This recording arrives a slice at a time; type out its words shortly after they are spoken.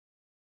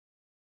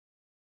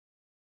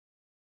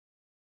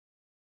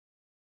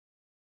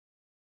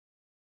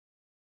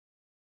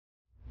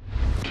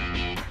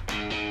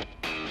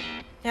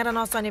Era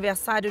nosso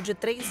aniversário de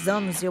 3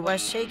 anos e eu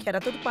achei que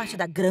era tudo parte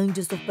da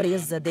grande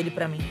surpresa dele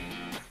pra mim.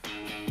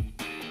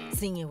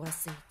 Sim, eu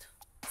aceito.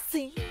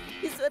 Sim,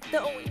 isso é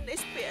tão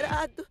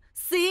inesperado.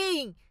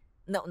 Sim!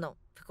 Não,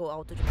 ficou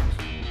alto demais.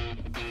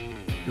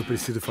 Eu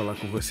preciso falar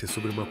com você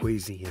sobre uma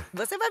coisinha.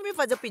 Você vai me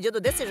fazer o pedido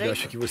desse jeito? Eu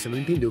acho que você não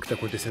entendeu o que tá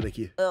acontecendo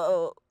aqui.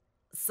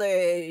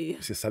 Sei.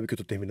 Você sabe que eu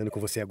tô terminando com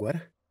você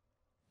agora?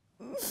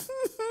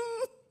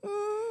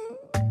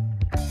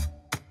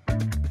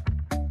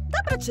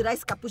 Dá pra tirar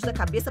esse capuz da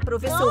cabeça pra eu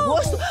ver seu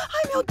rosto?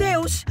 Ai, meu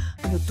Deus!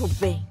 Eu tô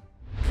bem.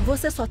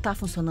 Você só tá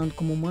funcionando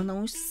como humano há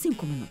uns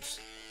 5 minutos.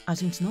 A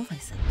gente não vai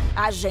sair.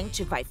 A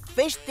gente vai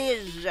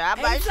festejar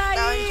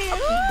bastante.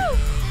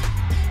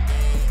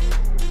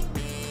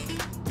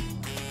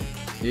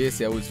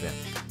 Esse é o Sven.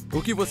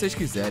 O que vocês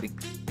quiserem,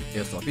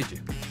 é só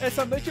pedir.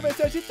 Essa noite vai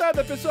ser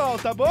agitada, pessoal,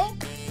 tá bom?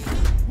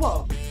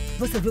 Uou!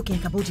 Você viu quem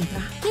acabou de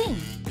entrar? Quem?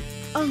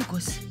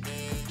 Angus.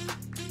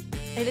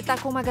 Ele tá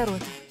com uma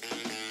garota.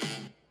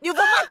 Eu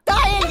vou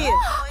matar ele!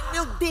 Ai,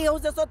 meu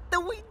Deus, eu sou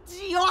tão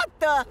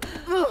idiota!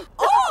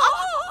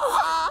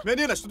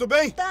 Meninas, tudo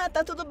bem?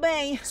 Tá tudo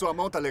bem. Sua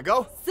mão tá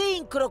legal?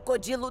 Sim,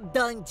 crocodilo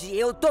Dandy,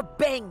 eu tô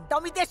bem. Então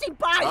me deixa em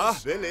paz! Ah,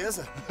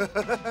 beleza.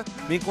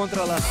 Me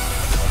encontra lá.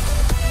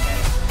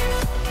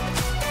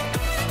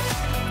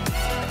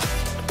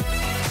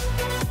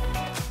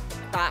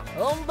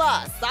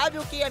 Caramba, sabe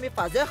o que ia me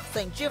fazer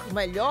sentir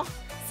melhor?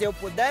 Se eu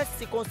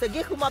pudesse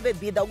conseguir uma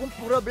bebida, algum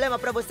problema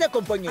pra você,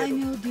 companheiro? Ai,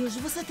 meu Deus,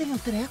 você teve um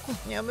treco?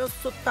 O meu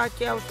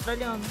sotaque é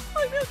australiano.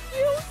 Ai, meu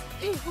Deus!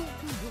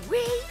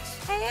 Wait!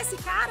 É esse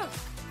cara?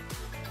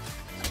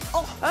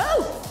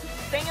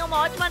 Tenha uma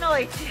ótima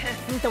noite.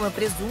 Então eu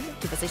presumo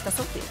que você está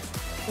solteiro.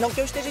 Não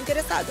que eu esteja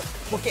interessada,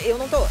 porque eu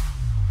não tô.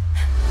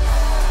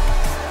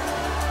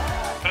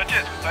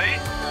 Francisco, tá aí?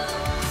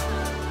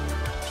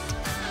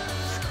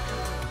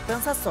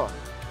 Pensa só,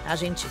 a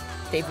gente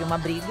teve uma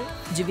briga,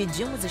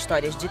 dividimos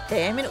histórias de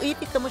término e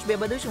ficamos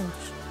bêbados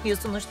juntos.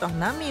 Isso nos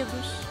torna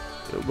amigos.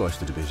 Eu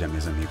gosto de beijar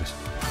minhas amigas.